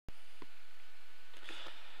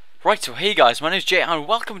Right, so hey guys, my name is Jay and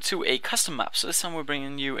welcome to a custom map. So this time we're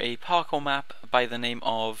bringing you a parkour map by the name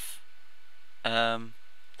of there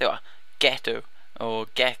are Ghetto or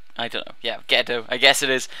I don't know. Yeah, Ghetto. I guess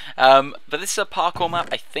it is. But this is a parkour map,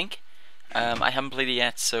 I think. I haven't played it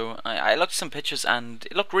yet, so I looked at some pictures and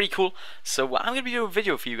it looked really cool. So I'm gonna be doing a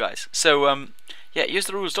video for you guys. So yeah, here's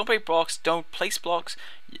the rules: don't break blocks, don't place blocks.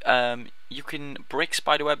 You can break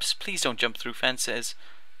spider webs. Please don't jump through fences,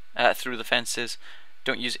 through the fences.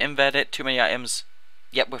 Don't use invet too many items.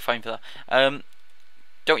 Yep, we're fine for that.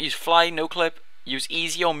 Don't use fly, no clip. Use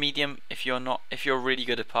easy or medium if you're really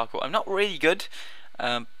good at parkour. I'm not really good,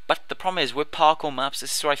 but the problem is with parkour maps.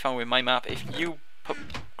 This is what I found with my map. If you put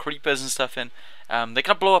creepers and stuff in, they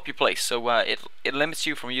can blow up your place. So it limits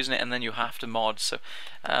you from using it, and then you have to mod. So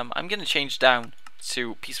I'm gonna change down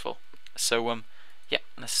to peaceful. So yeah,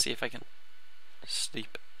 let's see if I can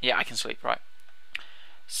sleep. Yeah, I can sleep. Right.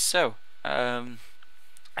 So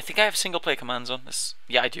I think I have single player commands on this.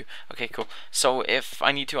 Yeah, I do. Okay, cool. So if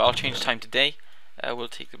I need to, I'll change time to day. We'll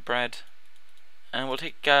take the bread, and we'll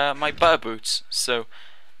take my butter boots. So,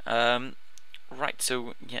 right.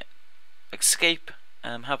 So yeah, escape.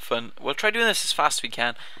 Have fun. We'll try doing this as fast as we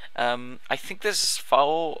can. I think there's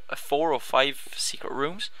four or five secret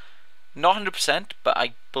rooms. Not 100%, but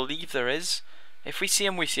I believe there is. If we see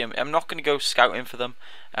them, we see them. I'm not going to go scouting for them.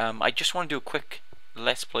 I just want to do a quick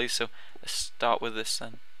let's play. So let's start with this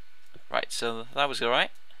then. Right, so that was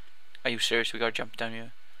alright. Are you serious? We gotta jump down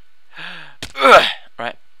here.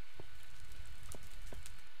 Right.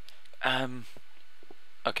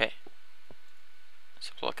 Okay. Let's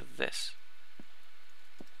have a look at this.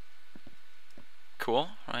 Cool.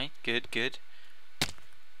 Right. Good. Good.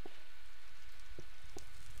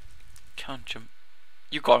 Can't jump.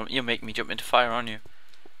 You make me jump into fire, aren't you?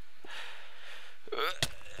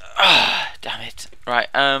 Damn it. Right.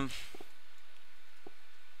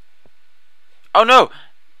 Oh no!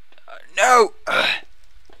 No!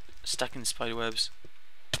 Stuck in spider webs.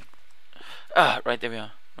 Right, there we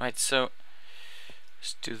are. Right, so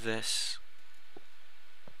let's do this.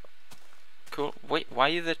 Cool. Wait,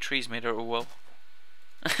 why are the trees made out of wool?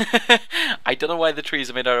 I don't know why the trees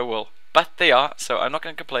are made out of wool, but they are, so I'm not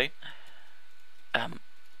gonna complain.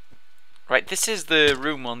 Right, this is the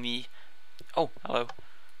room on the hello.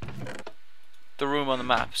 The room on the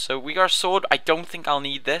map. So we got a sword. I don't think I'll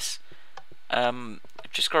need this. I've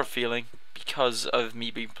just got a feeling because of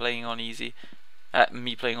me playing on easy,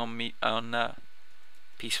 me playing on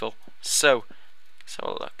peaceful. So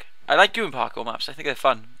look, I like doing parkour maps. I think they're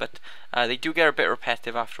fun, but they do get a bit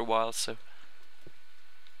repetitive after a while. So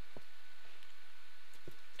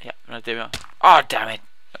yeah, right, there we are. Oh damn it!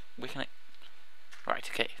 We can. Right,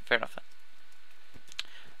 okay, fair enough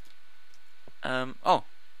then. Oh,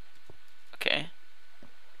 okay.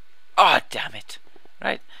 Oh damn it!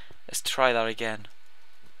 Right. Let's try that again.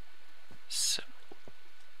 So,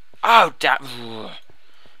 oh damn!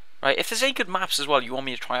 Right, if there's any good maps as well you want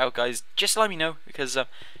me to try out, guys, just let me know, because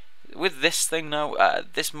with this thing now,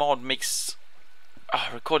 this mod makes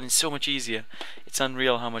recording so much easier. It's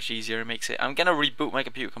unreal how much easier it makes it. I'm gonna reboot my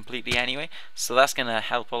computer completely anyway, so that's gonna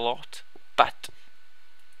help a lot. But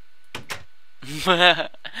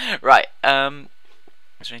right,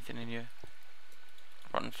 is there anything in here?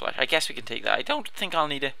 Rotten flesh. I guess we can take that. I don't think I'll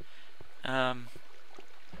need it.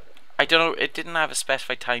 I don't know, it didn't have a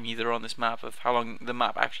specified time either on this map of how long the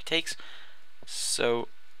map actually takes, so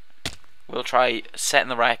we'll try setting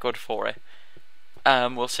the record for it.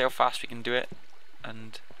 We'll see how fast we can do it,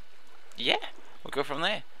 and yeah, we'll go from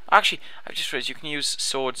there. Actually, I've just realized you can use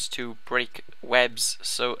swords to break webs,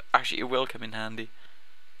 so actually it will come in handy.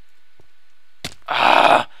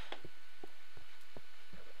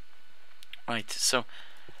 Right, so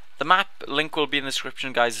the map link will be in the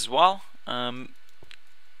description, guys, as well. I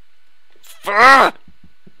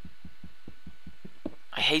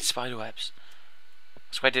hate spider webs.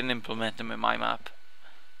 That's why I didn't implement them in my map.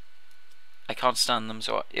 I can't stand them,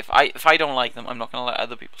 so if I don't like them, I'm not gonna let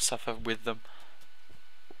other people suffer with them.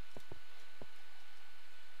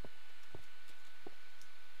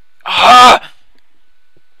 I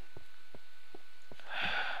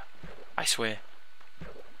swear.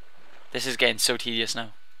 This is getting so tedious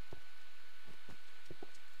now.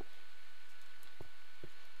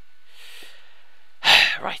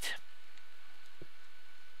 Right.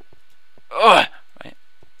 Oh, right.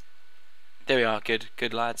 There we are.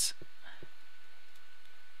 Good lads.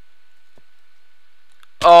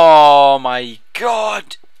 Oh my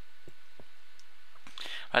god!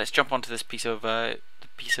 Right, let's jump onto this piece of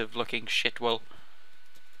looking shit wool.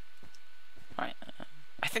 Right.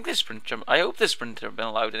 I think this sprint jump. I hope this sprint have been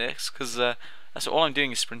allowed in this, because that's all I'm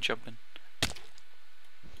doing is sprint jumping.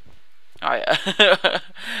 Alright.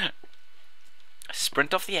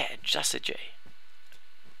 Sprint off the edge. That's it, Jay.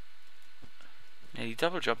 Nearly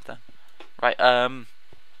double jump then. Right,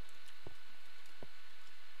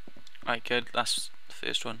 Right, good. That's the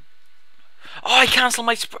first one. Oh, I cancelled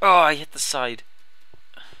my oh, I hit the side.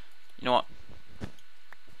 You know what?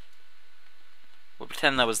 We'll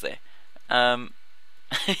pretend that was there. Make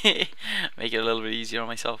it a little bit easier on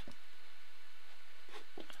myself.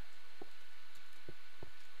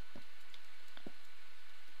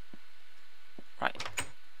 Right.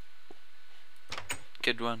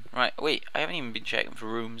 Good one. Right, wait, I haven't even been checking for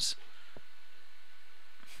rooms.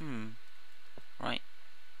 Right.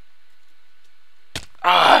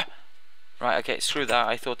 Ah! Right, okay, screw that.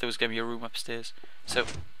 I thought there was going to be a room upstairs. So.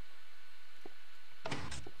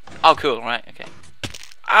 Oh, cool, right, okay.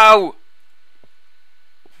 Ow!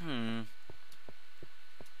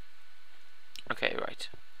 Okay, right.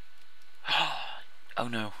 Oh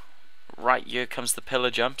no. Right, here comes the pillar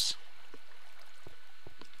jumps.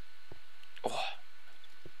 Oh.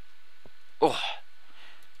 Oh.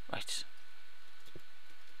 Right.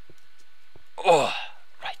 Oh.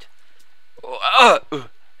 Right. Oh.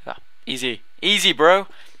 Yeah. Easy. Easy, bro.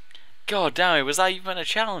 God damn it, was that even a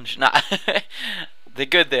challenge? Nah. They're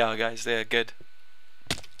good, they are, guys. They're good.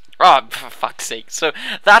 Oh, for fuck's sake. So,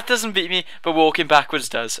 that doesn't beat me, but walking backwards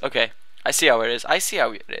does. Okay. I see how it is. I see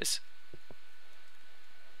how it is.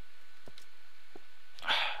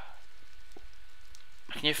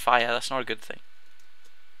 Can you fire? That's not a good thing.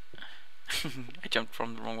 I jumped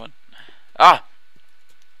from the wrong one. Ah!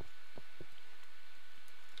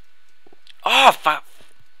 Oh, fuck!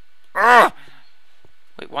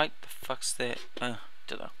 Wait, why the fuck's there? Don't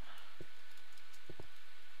know.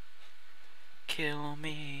 Kill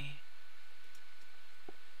me.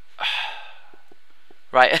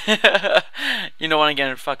 Right. You know when I'm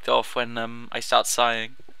getting fucked off when I start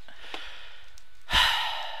sighing.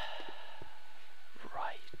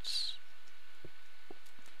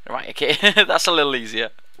 Right, okay, that's a little easier.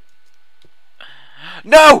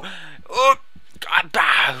 No! Oh,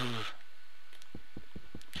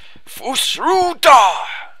 Fusruda!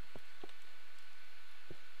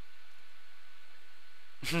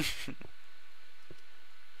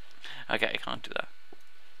 Okay, I can't do that.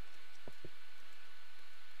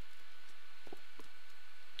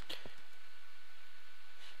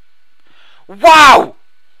 Wow!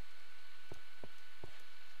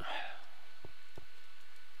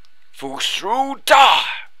 Fusruda!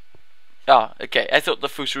 Ah, okay, I thought the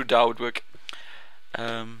Fusruda would work.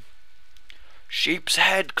 Sheep's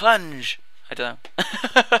head clunge. I don't know.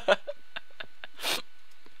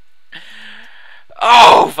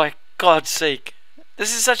 Oh, for God's sake.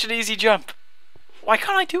 This is such an easy jump. Why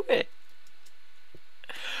can't I do it?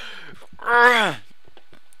 Right,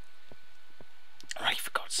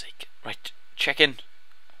 for God's sake. Right, chicken.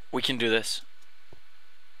 We can do this.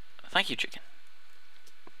 Thank you, chicken.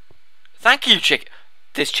 Thank you, chicken.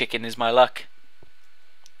 This chicken is my luck.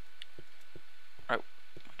 Right,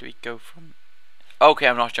 where do we go from? Okay,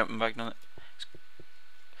 I'm not jumping back on it.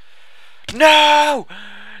 No!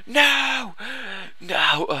 No!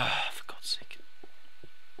 No! Oh, for God's sake.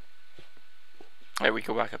 There we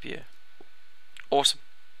go back up here. Awesome.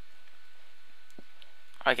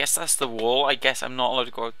 I guess that's the wall. I guess I'm not allowed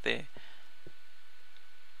to go out there.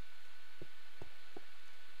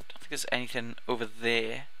 Don't think there's anything over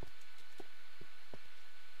there.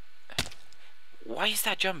 Why is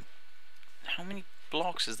that jump? How many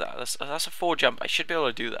blocks is that? That's a 4 jump. I should be able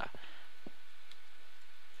to do that.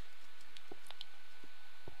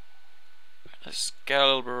 A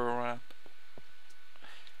skeletal ramp.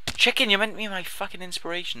 Chicken, you meant to be my fucking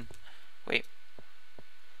inspiration. Wait.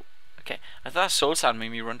 Okay, I thought soul sand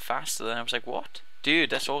made me run faster. Then I was like, what? Dude,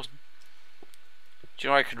 that's awesome. Do you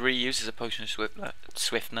know what I could reuse as a potion of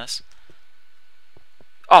swiftness?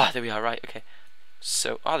 Oh, there we are. Right. Okay.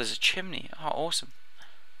 So, oh, there's a chimney. Oh, awesome.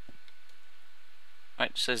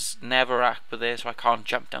 Right, it says never act with there, so I can't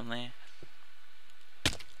jump down there.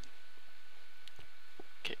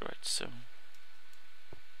 Okay, right, so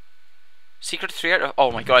secret 3 out of...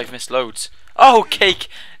 Oh my god, I've missed loads. Oh, cake!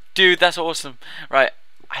 Dude, that's awesome. Right,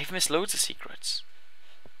 I've missed loads of secrets.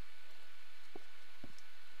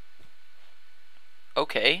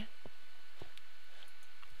 Okay.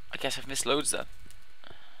 I guess I've missed loads then.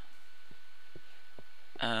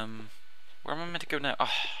 Where am I meant to go now? Oh,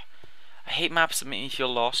 I hate maps that make me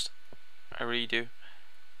feel lost. I really do.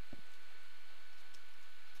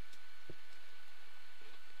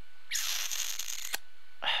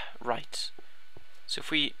 Right. So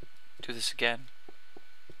if we do this again.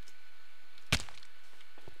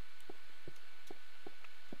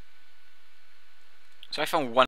 So I found one